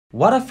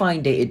What a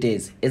fine day it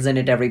is, isn't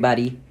it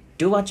everybody?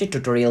 Do watch a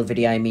tutorial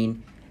video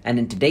and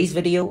in today's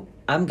video,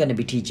 I'm gonna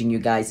be teaching you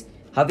guys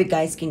how you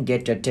guys can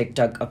get your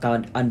TikTok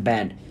account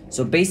unbanned.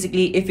 So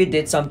basically, if you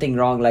did something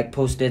wrong, like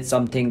posted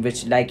something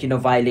which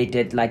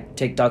violated like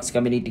TikTok's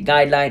community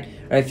guideline,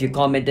 or if you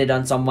commented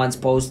on someone's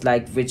post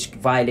like which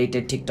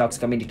violated TikTok's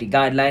community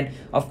guideline,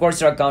 of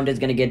course your account is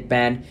gonna get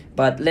banned.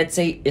 But let's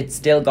say it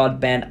still got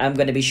banned, I'm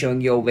gonna be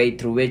showing you a way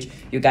through which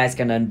you guys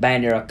can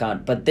unban your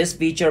account. But this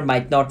feature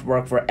might not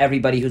work for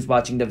everybody who's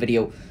watching the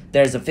video.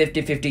 There's a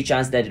 50-50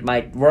 chance that it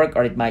might work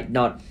or it might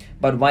not.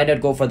 But why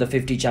not go for the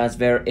 50 chance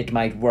where it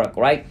might work,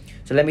 right?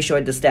 So let me show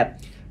you the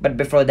step. But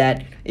before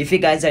that, if you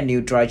guys are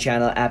new to our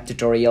channel app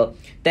tutorial,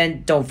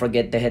 then don't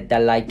forget to hit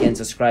that like and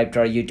subscribe to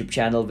our YouTube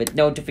channel with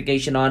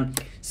notification on,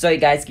 so you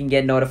guys can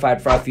get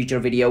notified for our future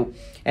video.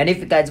 And if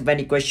you guys have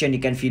any question, you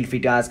can feel free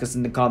to ask us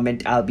in the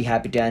comment. I'll be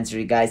happy to answer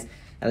you guys.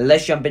 And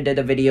let's jump into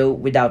the video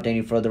without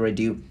any further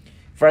ado.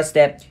 First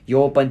step,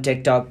 you open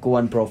TikTok, go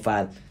on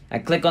profile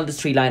and click on the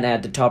three line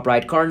at the top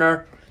right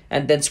corner,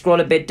 and then scroll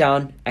a bit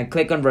down and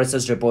click on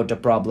versus report a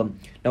problem.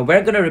 Now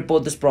we're gonna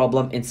report this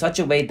problem in such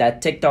a way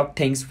that TikTok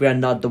thinks we are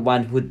not the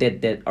one who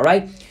did it,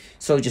 alright?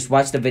 So just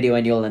watch the video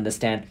and you'll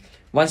understand.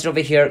 Once you're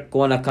over here,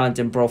 go on account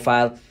and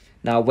profile.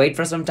 Now wait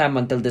for some time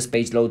until this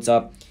page loads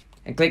up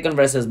and click on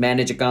versus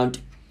manage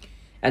account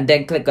and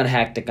then click on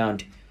hacked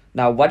account.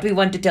 Now what we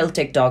want to tell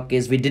TikTok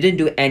is we didn't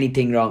do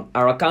anything wrong.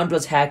 Our account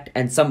was hacked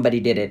and somebody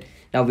did it.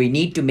 Now we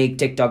need to make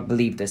TikTok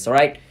believe this,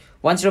 alright?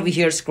 Once you're over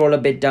here, scroll a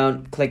bit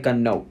down, click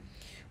on no.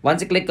 Once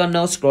you click on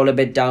no, scroll a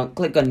bit down,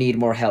 click on need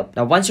more help.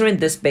 Now once you're in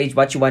this page,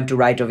 what you want to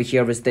write over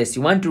here is this.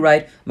 You want to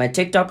write my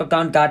TikTok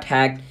account got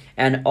hacked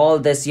and all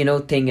this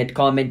thing it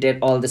commented,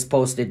 all this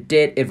post it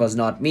did, it was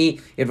not me,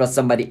 it was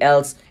somebody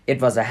else,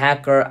 it was a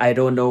hacker, I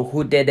don't know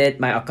who did it,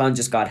 my account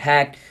just got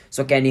hacked,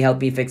 so can you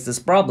help me fix this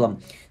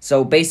problem?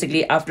 So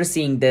basically after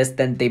seeing this,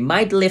 then they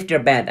might lift your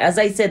ban. As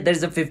I said,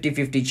 there's a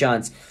 50-50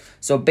 chance.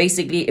 So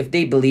basically, if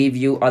they believe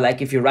you, or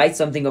like if you write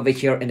something over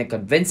here in a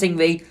convincing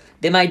way,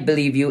 they might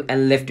believe you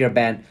and lift your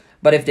ban.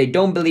 But if they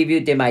don't believe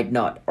you, they might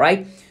not,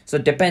 right? So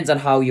it depends on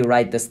how you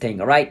write this thing,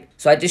 alright?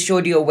 So I just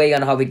showed you a way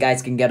on how you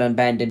guys can get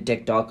unbanned in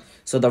TikTok.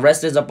 So the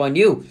rest is up on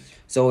you.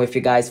 So if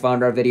you guys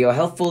found our video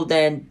helpful,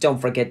 then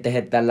don't forget to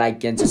hit that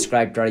like and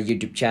subscribe to our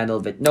YouTube channel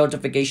with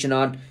notification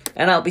on.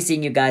 And I'll be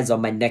seeing you guys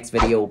on my next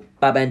video.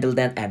 Bye bye until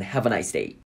then, and have a nice day.